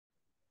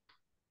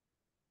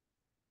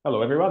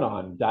Hello, everyone.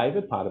 I'm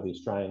David, part of the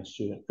Australian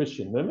Student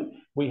Christian Movement.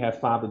 We have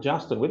Father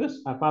Justin with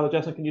us. Father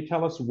Justin, can you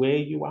tell us where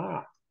you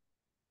are?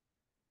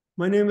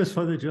 My name is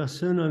Father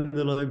Justin. I'm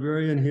the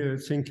librarian here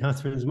at St.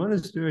 Catherine's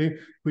Monastery,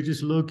 which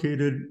is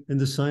located in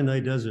the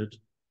Sinai Desert.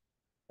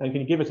 And can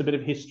you give us a bit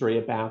of history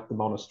about the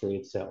monastery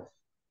itself?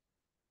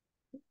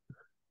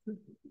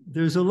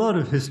 There's a lot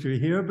of history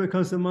here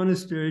because the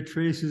monastery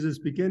traces its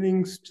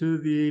beginnings to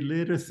the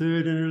later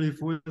 3rd and early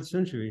 4th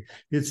century.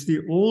 It's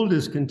the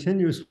oldest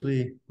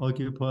continuously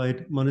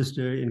occupied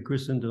monastery in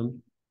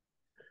Christendom.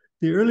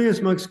 The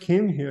earliest monks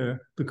came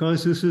here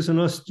because this is an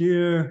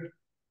austere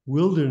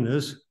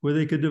wilderness where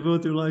they could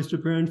devote their lives to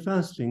prayer and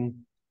fasting.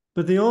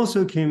 But they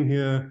also came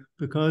here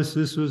because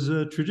this was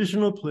a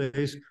traditional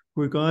place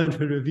where God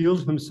had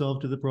revealed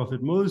himself to the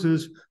prophet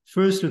Moses,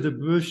 first at the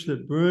bush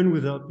that burned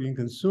without being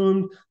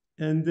consumed,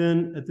 and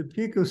then at the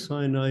peak of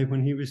Sinai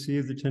when he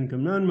received the 10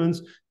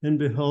 Commandments and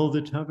beheld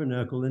the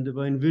tabernacle in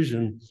divine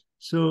vision.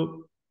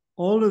 So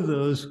all of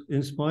those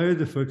inspired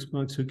the first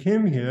monks who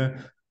came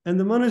here. And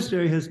the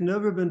monastery has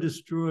never been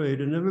destroyed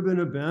and never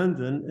been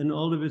abandoned in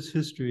all of its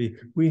history.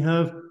 We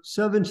have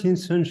 17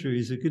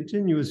 centuries of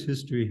continuous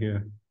history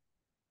here.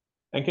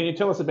 And can you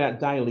tell us about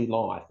daily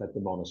life at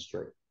the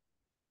monastery?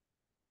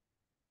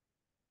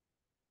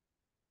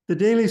 The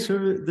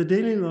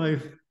daily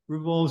life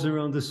revolves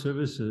around the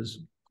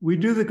services. We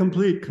do the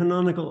complete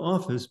canonical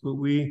office, but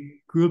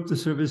we group the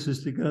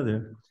services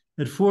together.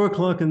 At 4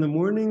 o'clock in the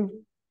morning,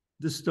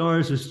 the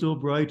stars are still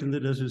bright in the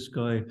desert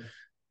sky.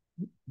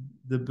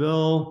 The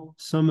bell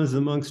summons the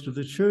monks to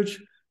the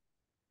church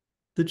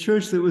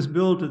that was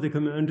built at the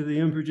command of the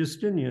Emperor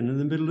Justinian in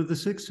the middle of the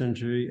 6th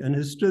century and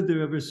has stood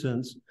there ever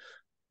since.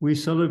 We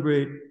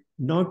celebrate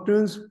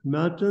nocturnes,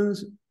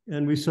 matins,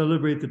 and we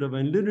celebrate the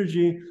Divine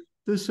Liturgy.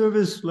 The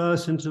service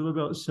lasts until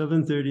about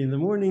 7:30 in the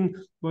morning.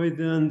 By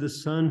then, the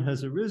sun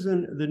has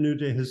arisen, the new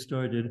day has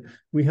started.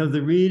 We have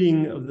the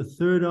reading of the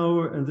 3rd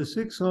hour and the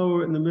 6th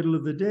hour in the middle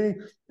of the day,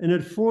 and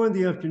at 4 in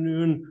the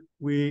afternoon,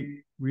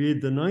 we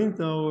read the 9th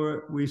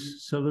hour, we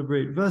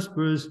celebrate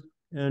Vespers,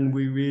 and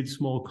we read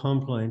small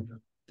compline.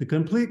 The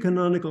complete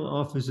canonical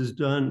office is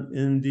done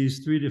in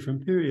these 3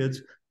 different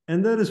periods,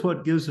 and that is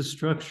what gives a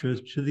structure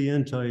to the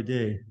entire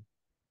day.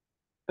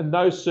 And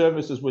those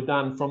services were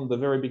done from the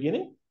very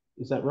beginning,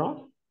 is that right?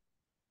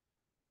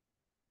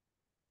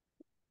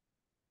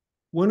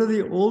 One of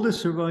the oldest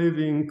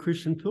surviving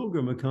Christian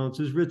pilgrim accounts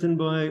is written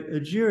by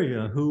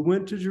Egeria, who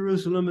went to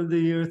Jerusalem in the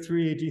year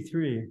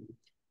 383.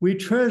 We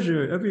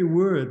treasure every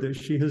word that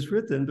she has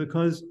written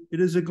because it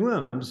is a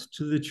glimpse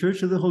to the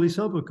Church of the Holy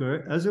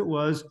Sepulchre as it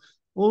was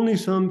only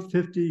some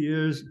 50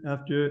 years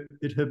after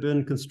it had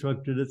been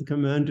constructed at the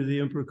command of the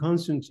Emperor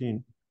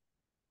Constantine.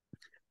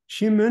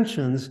 She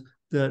mentions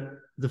that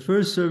the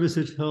first service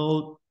is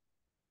held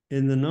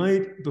in the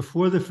night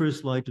before the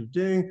first light of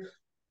day.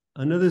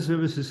 Another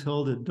service is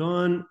held at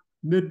dawn,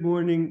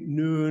 mid-morning,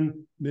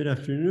 noon,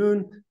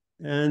 mid-afternoon,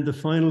 and the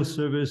final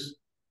service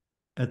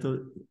at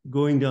the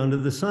going down to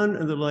the sun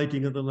and the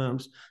lighting of the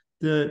lamps.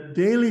 The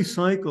daily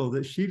cycle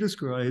that she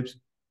describes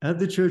at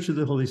the Church of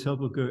the Holy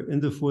Sepulchre in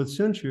the 4th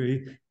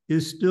century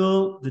is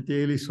still the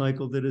daily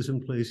cycle that is in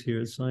place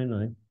here at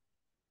Sinai.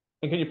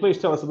 And can you please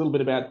tell us a little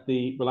bit about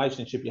the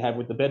relationship you have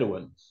with the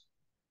Bedouins?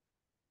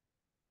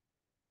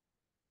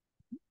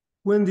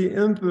 When the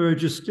Emperor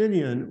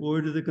Justinian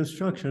ordered the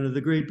construction of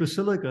the Great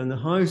Basilica and the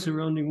high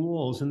surrounding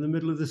walls in the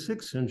middle of the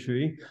 6th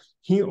century,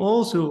 he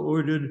also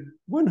ordered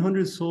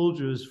 100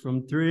 soldiers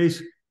from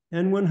Thrace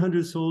and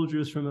 100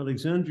 soldiers from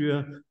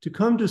Alexandria to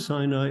come to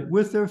Sinai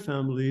with their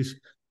families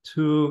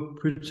to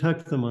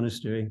protect the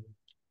monastery.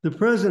 The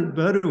present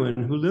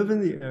Bedouin who live in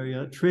the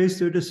area trace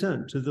their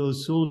descent to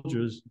those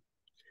soldiers.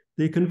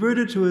 They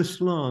converted to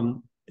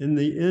Islam in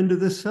the end of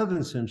the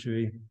 7th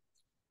century,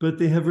 but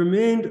they have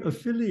remained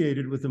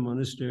affiliated with the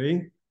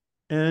monastery,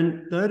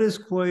 and that is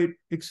quite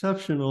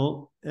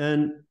exceptional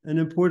and an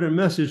important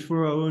message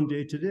for our own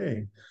day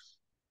today.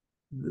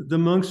 The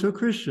monks are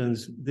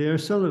Christians, they are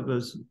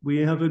celibates. We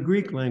have a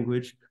Greek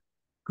language,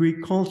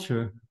 Greek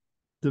culture.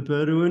 The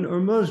Bedouin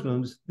are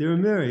Muslims, they're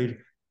married.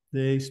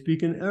 They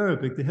speak in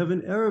Arabic, they have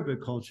an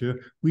Arabic culture.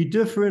 We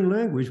differ in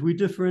language, we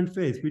differ in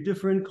faith, we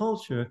differ in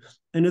culture.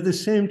 And at the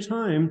same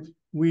time,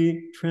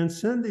 we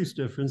transcend these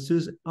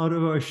differences out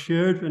of our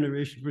shared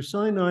veneration for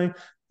Sinai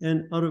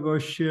and out of our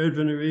shared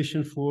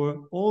veneration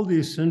for all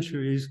these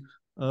centuries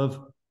of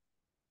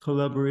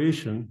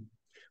collaboration.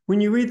 When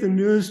you read the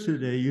news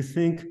today, you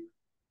think,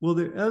 will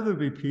there ever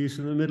be peace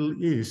in the Middle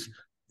East?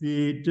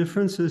 The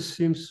differences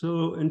seem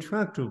so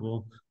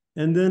intractable.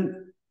 And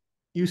then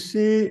you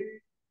see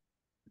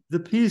the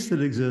peace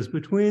that exists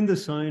between the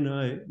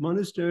Sinai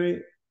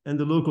monastery and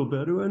the local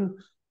Bedouin.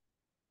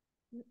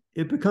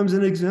 It becomes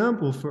an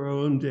example for our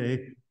own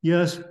day.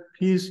 Yes,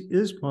 peace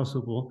is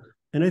possible.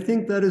 And I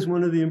think that is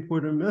one of the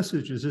important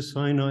messages that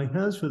Sinai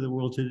has for the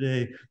world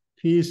today.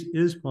 Peace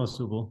is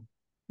possible.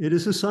 It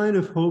is a sign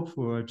of hope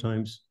for our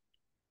times.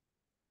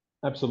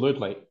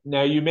 Absolutely.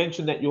 Now, you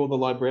mentioned that you're the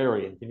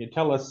librarian. Can you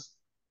tell us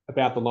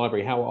about the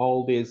library? How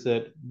old is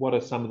it? What are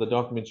some of the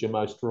documents you're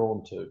most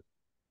drawn to?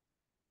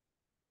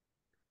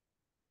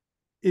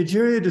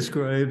 Egeria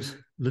describes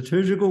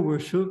liturgical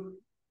worship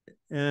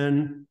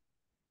and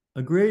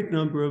a great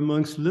number of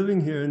monks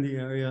living here in the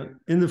area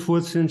in the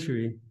 4th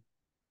century.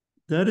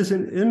 That is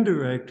an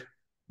indirect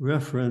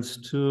reference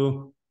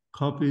to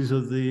copies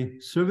of the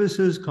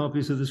services,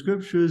 copies of the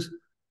scriptures,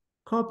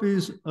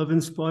 copies of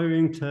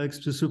inspiring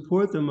texts to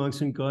support the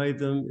monks and guide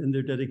them in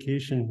their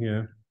dedication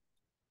here.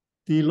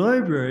 The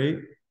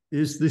library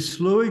is the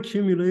slow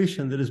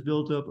accumulation that is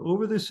built up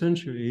over the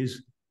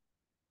centuries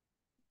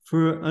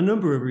for a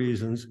number of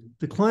reasons.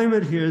 The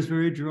climate here is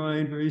very dry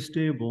and very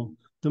stable.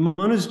 The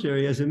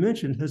monastery, as I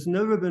mentioned, has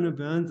never been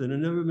abandoned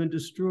and never been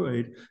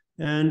destroyed.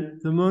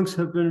 And the monks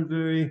have been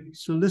very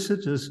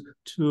solicitous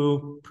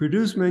to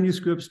produce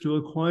manuscripts, to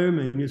acquire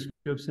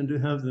manuscripts, and to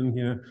have them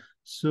here.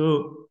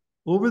 So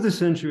over the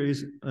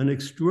centuries, an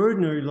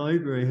extraordinary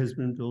library has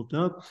been built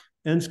up,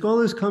 and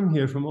scholars come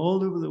here from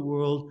all over the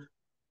world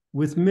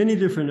with many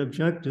different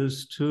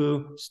objectives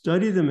to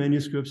study the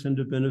manuscripts and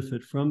to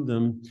benefit from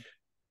them.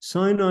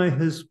 Sinai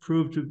has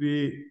proved to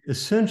be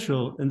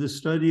essential in the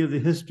study of the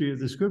history of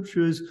the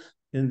scriptures,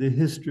 in the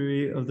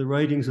history of the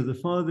writings of the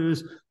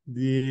fathers,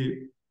 the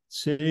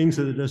sayings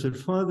of the Desert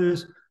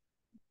Fathers.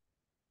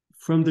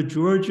 From the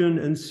Georgian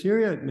and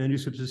Syriac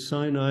manuscripts of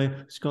Sinai,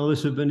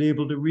 scholars have been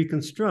able to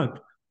reconstruct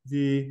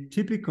the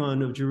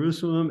typicon of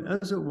Jerusalem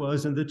as it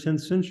was in the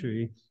 10th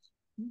century.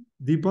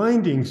 The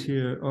bindings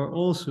here are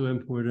also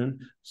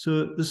important.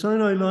 So the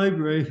Sinai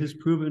Library has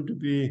proven to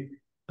be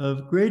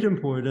of great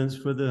importance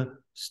for the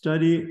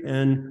study,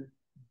 and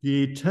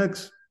the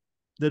texts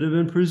that have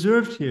been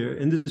preserved here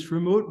in this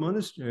remote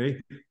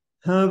monastery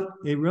have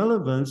a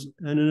relevance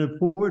and an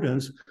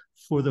importance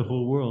for the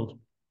whole world.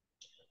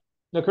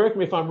 Now, correct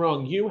me if I'm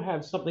wrong, you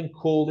have something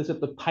called, is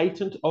it the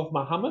Patent of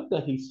Muhammad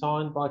that he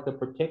signed like a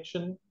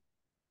protection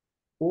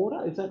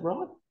order? Is that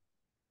right?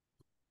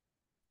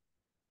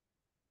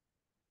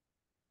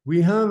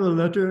 We have a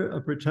letter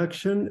of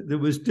protection that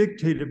was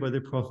dictated by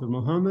the Prophet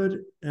Muhammad,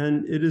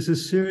 and it is a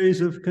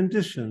series of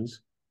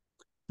conditions.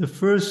 The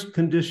first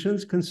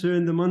conditions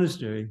concern the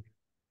monastery.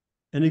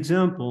 An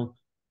example,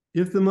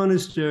 if the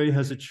monastery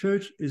has a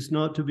church, it's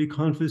not to be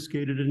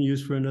confiscated and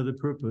used for another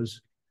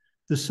purpose.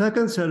 The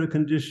second set of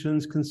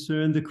conditions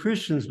concern the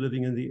Christians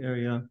living in the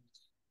area.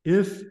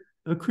 If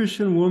a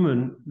Christian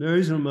woman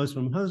marries a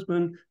Muslim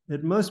husband,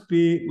 it must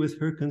be with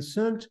her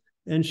consent,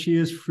 and she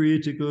is free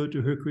to go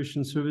to her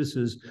Christian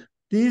services.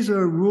 These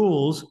are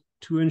rules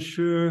to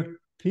ensure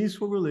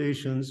peaceful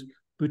relations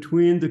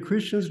between the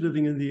Christians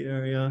living in the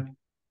area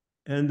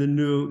and the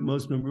new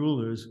Muslim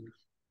rulers.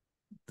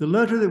 The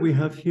letter that we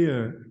have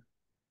here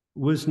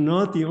was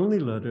not the only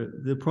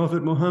letter. The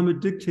Prophet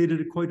Muhammad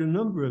dictated quite a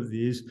number of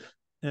these,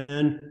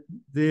 and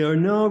they are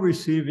now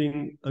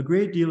receiving a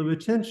great deal of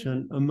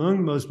attention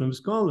among Muslim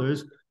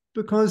scholars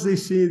because they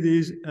see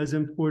these as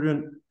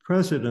important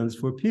precedents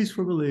for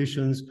peaceful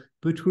relations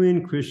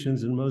between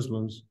Christians and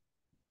Muslims.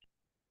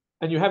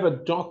 And you have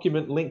a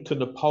document linked to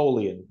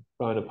Napoleon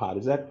Bonaparte,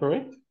 is that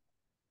correct?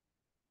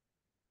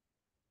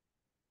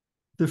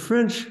 The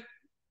French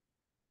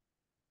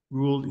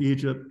ruled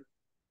Egypt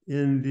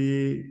in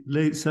the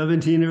late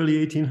 1700s,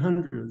 early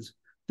 1800s.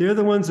 They're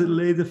the ones that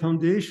laid the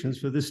foundations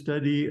for the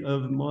study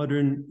of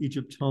modern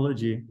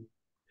Egyptology.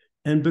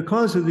 And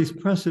because of these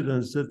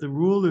precedents that the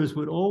rulers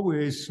would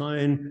always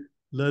sign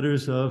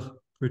letters of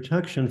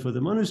protection for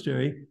the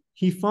monastery,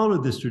 he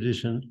followed this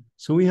tradition.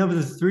 So we have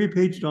this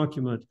 3-page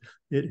document.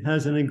 It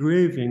has an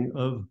engraving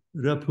of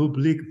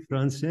République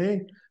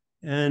Française,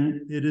 and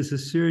it is a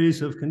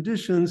series of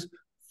conditions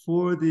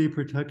for the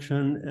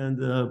protection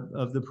and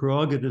of the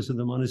prerogatives of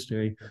the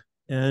monastery.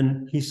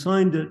 And he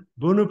signed it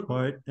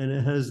Bonaparte, and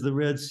it has the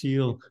red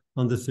seal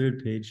on the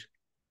 3rd page.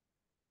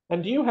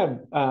 And do you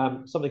have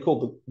something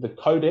called the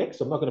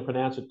Codex? I'm not going to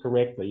pronounce it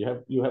correctly.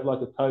 You have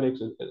like a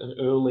Codex, an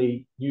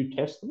early New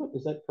Testament.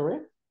 Is that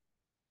correct?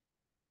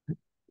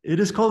 It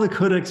is called the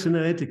Codex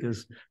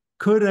Sinaiticus.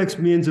 Codex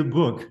means a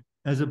book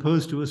as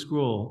opposed to a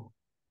scroll.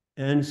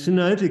 And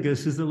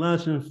Sinaiticus is the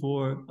Latin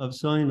for of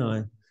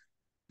Sinai.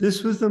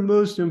 This was the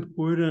most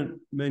important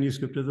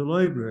manuscript of the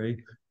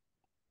library.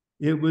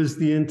 It was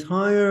the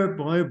entire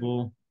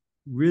Bible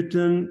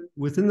written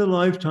within the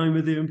lifetime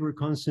of the Emperor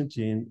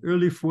Constantine,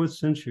 early 4th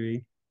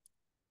century.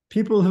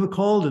 People have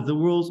called it the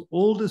world's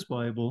oldest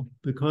Bible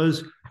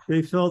because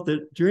they felt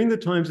that during the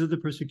times of the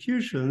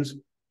persecutions,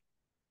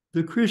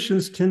 the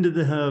Christians tended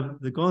to have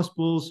the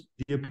Gospels,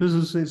 the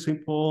Epistles of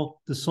St.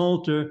 Paul, the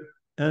Psalter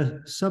as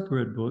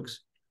separate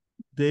books.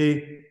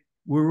 They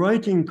were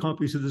writing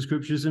copies of the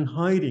scriptures in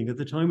hiding at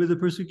the time of the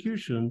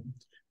persecution.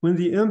 When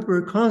the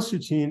Emperor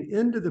Constantine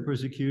ended the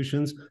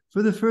persecutions,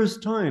 for the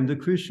first time, the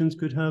Christians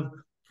could have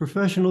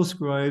professional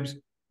scribes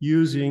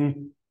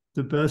using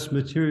the best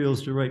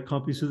materials to write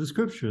copies of the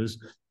scriptures.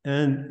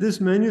 And this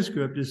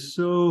manuscript is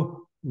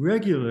so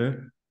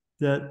regular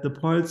that the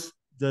parts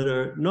that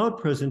are not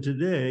present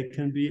today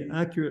can be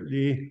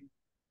accurately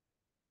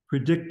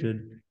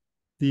predicted.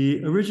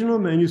 The original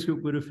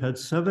manuscript would have had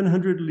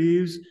 700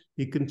 leaves.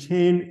 It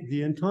contained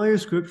the entire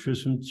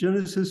scriptures from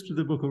Genesis to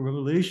the book of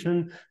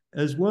Revelation,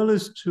 as well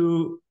as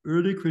two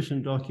early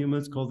Christian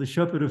documents called the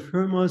Shepherd of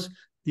Hermas,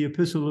 the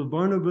Epistle of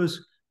Barnabas,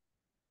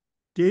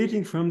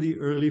 dating from the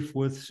early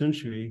 4th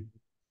century.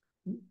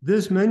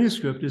 This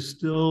manuscript is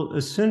still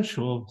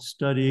essential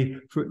study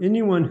for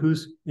anyone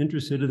who's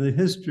interested in the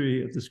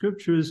history of the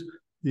scriptures,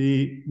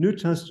 the New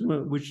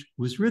Testament, which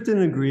was written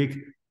in Greek,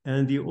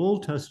 and the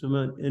Old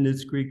Testament in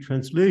its Greek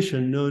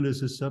translation, known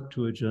as the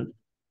Septuagint.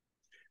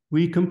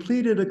 We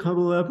completed a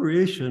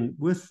collaboration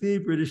with the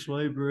British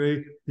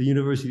Library, the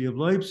University of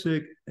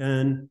Leipzig,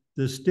 and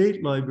the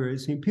State Library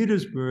at St.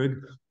 Petersburg,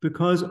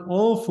 because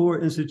all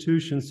 4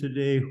 institutions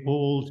today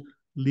hold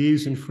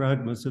leaves and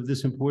fragments of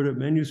this important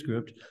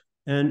manuscript.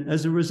 And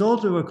as a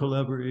result of our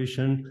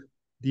collaboration,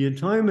 the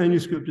entire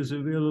manuscript is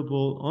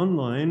available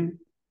online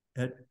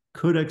at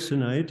Codex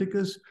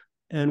Sinaiticus,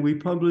 and we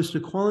published a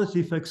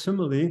quality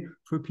facsimile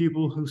for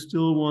people who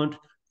still want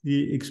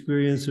the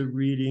experience of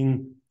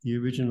reading the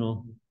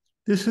original.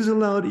 This has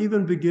allowed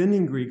even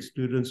beginning Greek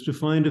students to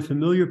find a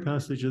familiar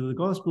passage of the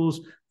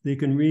Gospels. They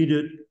can read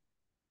it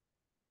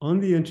on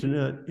the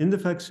internet in the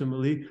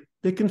facsimile.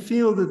 They can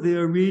feel that they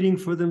are reading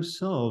for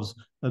themselves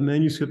a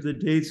manuscript that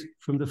dates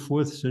from the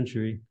 4th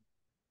century.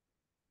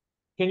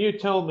 Can you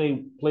tell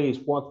me, please,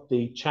 what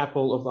the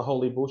Chapel of the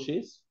Holy Bush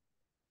is?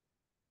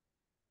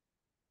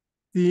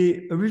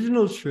 The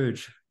original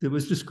church that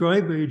was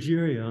described by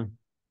Egeria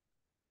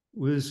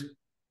was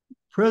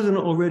present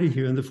already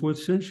here in the 4th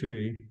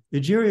century.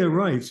 Egeria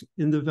writes,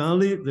 in the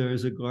valley there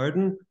is a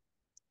garden,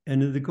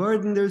 and in the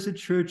garden there's a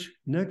church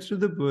next to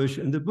the bush,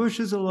 and the bush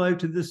is alive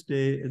to this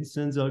day and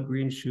sends out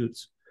green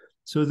shoots.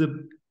 So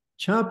the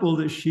chapel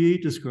that she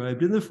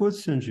described in the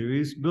 4th century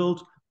is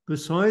built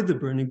beside the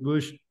burning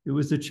bush. It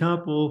was the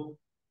chapel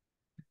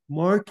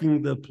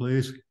marking the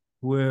place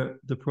where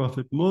the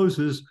prophet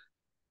Moses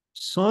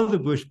saw the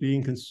bush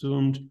being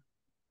consumed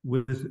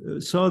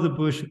saw the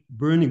bush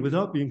burning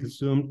without being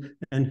consumed,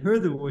 and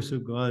heard the voice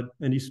of God,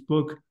 and he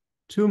spoke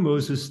to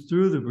Moses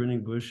through the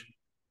burning bush.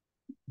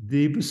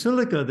 The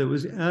basilica that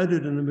was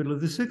added in the middle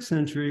of the 6th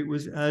century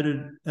was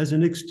added as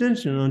an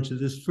extension onto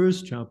this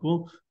first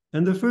chapel,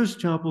 and the first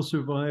chapel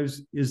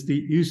survives is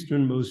the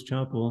easternmost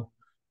chapel.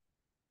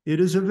 It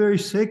is a very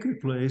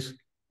sacred place.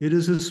 It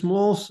is a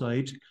small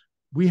site.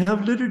 We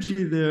have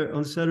liturgy there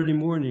on Saturday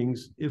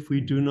mornings if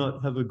we do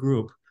not have a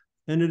group.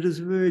 And it is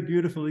a very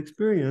beautiful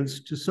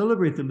experience to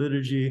celebrate the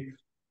liturgy,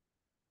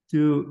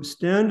 to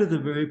stand at the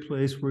very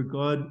place where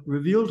God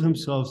revealed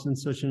himself in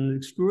such an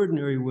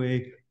extraordinary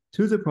way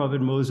to the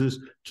prophet Moses,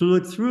 to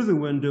look through the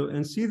window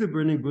and see the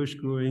burning bush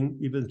growing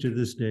even to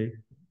this day.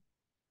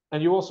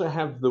 And you also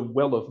have the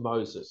Well of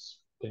Moses.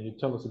 Can you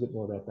tell us a bit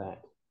more about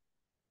that?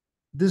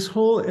 This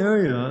whole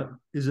area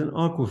is an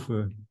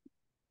aquifer.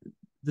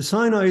 The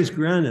Sinai is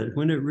granite.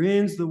 When it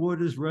rains, the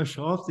waters rush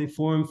off, they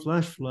form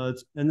flash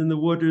floods, and then the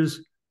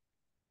waters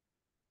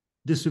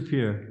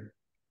disappear.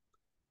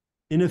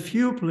 In a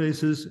few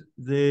places,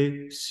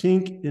 they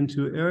sink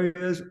into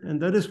areas,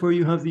 and that is where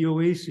you have the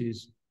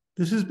oases.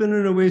 This has been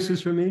an oasis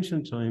from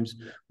ancient times.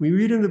 We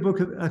read in the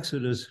book of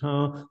Exodus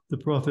how the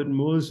prophet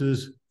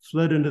Moses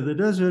fled into the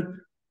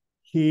desert.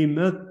 He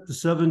met the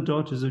 7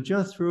 daughters of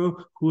Jethro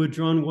who had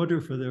drawn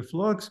water for their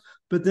flocks,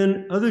 but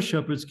then other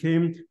shepherds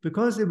came.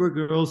 Because they were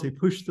girls, they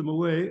pushed them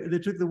away, and they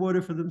took the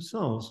water for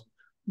themselves.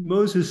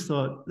 Moses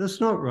thought, that's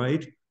not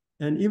right.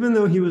 And even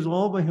though he was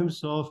all by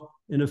himself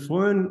in a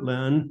foreign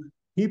land,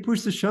 he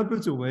pushed the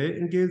shepherds away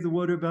and gave the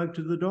water back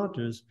to the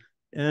daughters.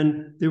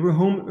 And they were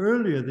home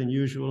earlier than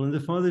usual. And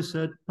the father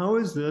said, how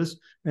is this?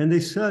 And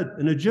they said,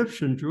 an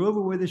Egyptian drove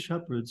away the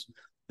shepherds.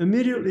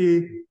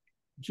 Immediately,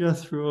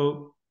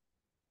 Jethro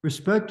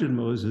respected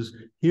Moses.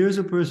 Here's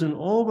a person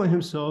all by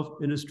himself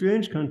in a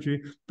strange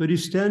country, but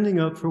he's standing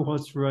up for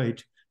what's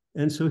right.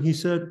 And so he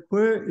said,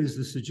 where is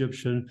this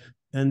Egyptian?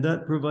 And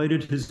that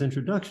provided his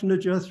introduction to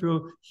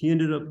Jethro. He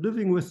ended up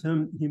living with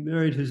him. He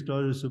married his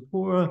daughter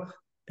Zipporah,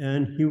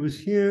 and he was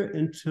here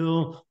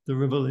until the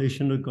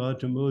revelation of God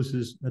to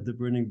Moses at the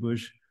burning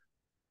bush.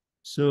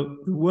 So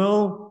the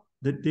well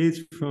that dates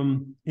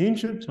from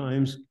ancient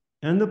times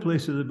and the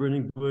place of the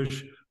burning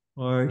bush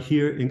are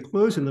here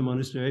enclosed in the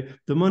monastery.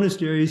 The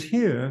monastery is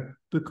here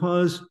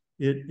because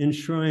it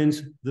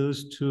enshrines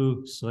those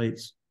 2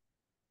 sites.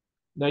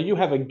 Now, you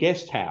have a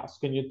guest house.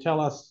 Can you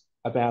tell us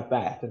about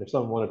that? And if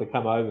someone wanted to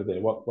come over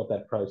there, what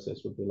that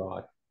process would be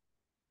like?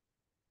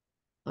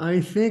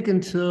 I think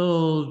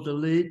until the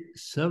late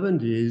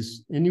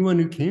 70s, anyone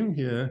who came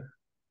here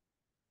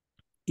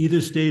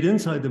either stayed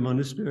inside the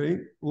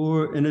monastery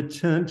or in a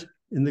tent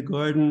in the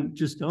garden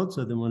just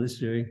outside the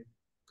monastery.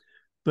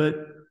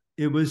 But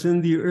it was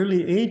in the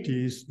early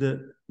 80s that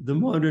the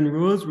modern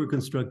roads were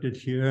constructed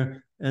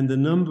here, and the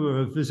number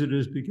of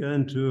visitors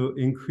began to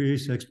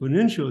increase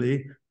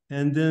exponentially,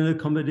 and then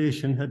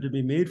accommodation had to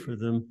be made for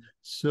them.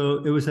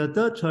 So it was at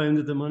that time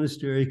that the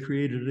monastery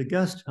created a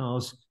guest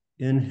house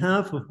in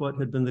half of what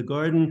had been the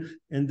garden,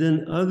 and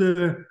then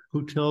other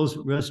hotels,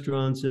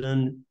 restaurants,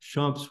 and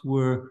shops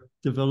were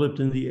developed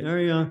in the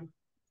area.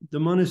 the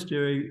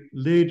monastery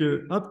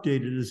later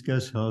updated as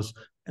guest house.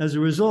 As a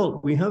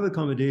result, we have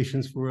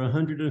accommodations for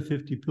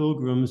 150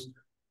 pilgrims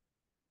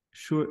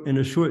in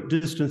a short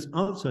distance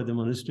outside the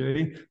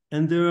monastery,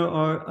 and there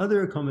are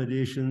other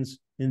accommodations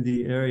in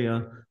the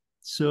area.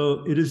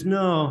 So it is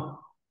now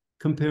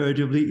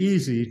comparatively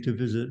easy to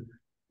visit.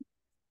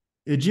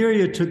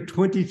 Egeria took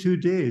 22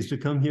 days to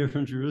come here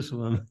from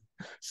Jerusalem.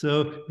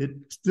 So it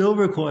still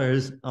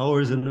requires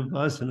hours in a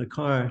bus and a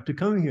car to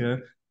come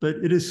here, but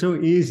it is so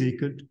easy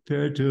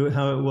compared to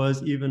how it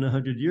was even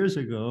 100 years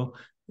ago.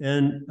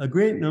 And a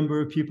great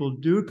number of people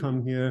do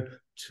come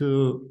here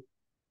to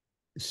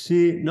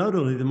see not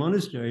only the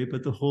monastery,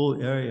 but the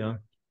whole area.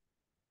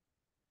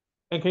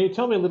 And can you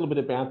tell me a little bit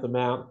about the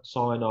Mount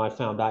Sinai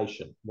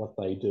Foundation, what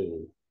they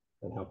do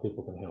and how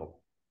people can help?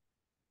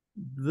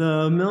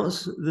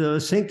 The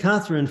St.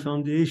 Catherine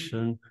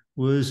Foundation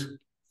was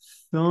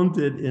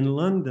founded in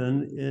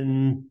London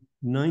in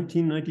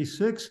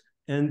 1996,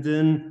 and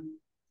then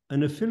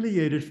an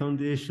affiliated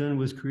foundation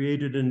was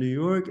created in New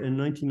York in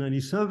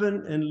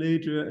 1997, and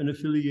later an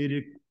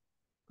affiliated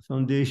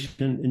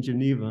foundation in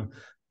Geneva.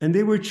 And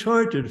they were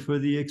chartered for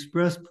the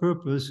express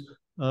purpose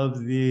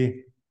of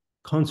the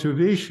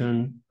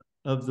conservation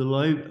of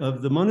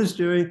the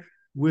monastery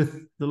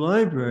with the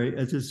library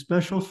as its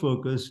special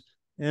focus,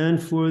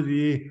 and for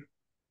the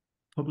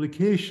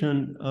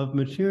publication of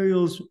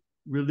materials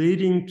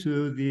relating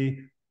to the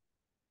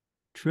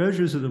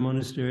treasures of the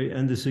monastery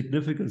and the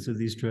significance of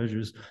these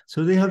treasures.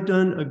 So they have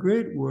done a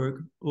great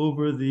work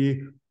over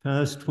the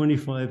past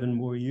 25 and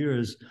more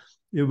years.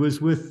 It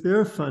was with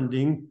their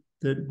funding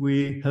that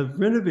we have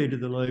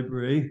renovated the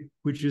library,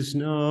 which is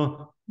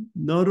now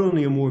not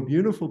only a more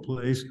beautiful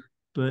place,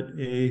 but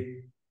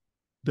a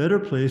better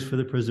place for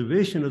the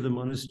preservation of the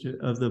monastery,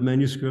 of the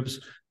manuscripts,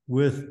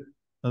 with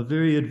a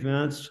very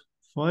advanced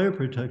fire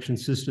protection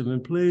system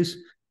in place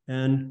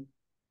and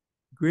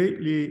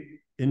greatly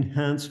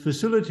enhanced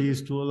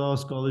facilities to allow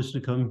scholars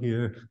to come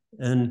here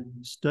and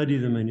study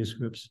the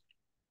manuscripts.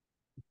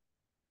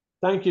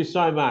 Thank you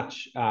so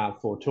much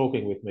for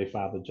talking with me,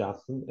 Father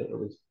Justin. It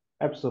was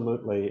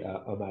absolutely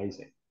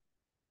amazing.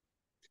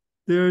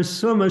 There's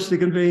so much to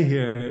convey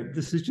here.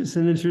 This is just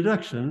an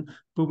introduction,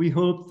 but we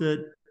hope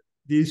that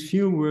these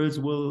few words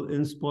will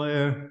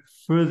inspire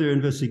further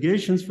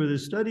investigations, further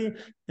study,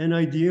 and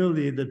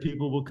ideally that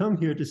people will come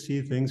here to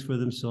see things for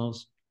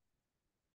themselves.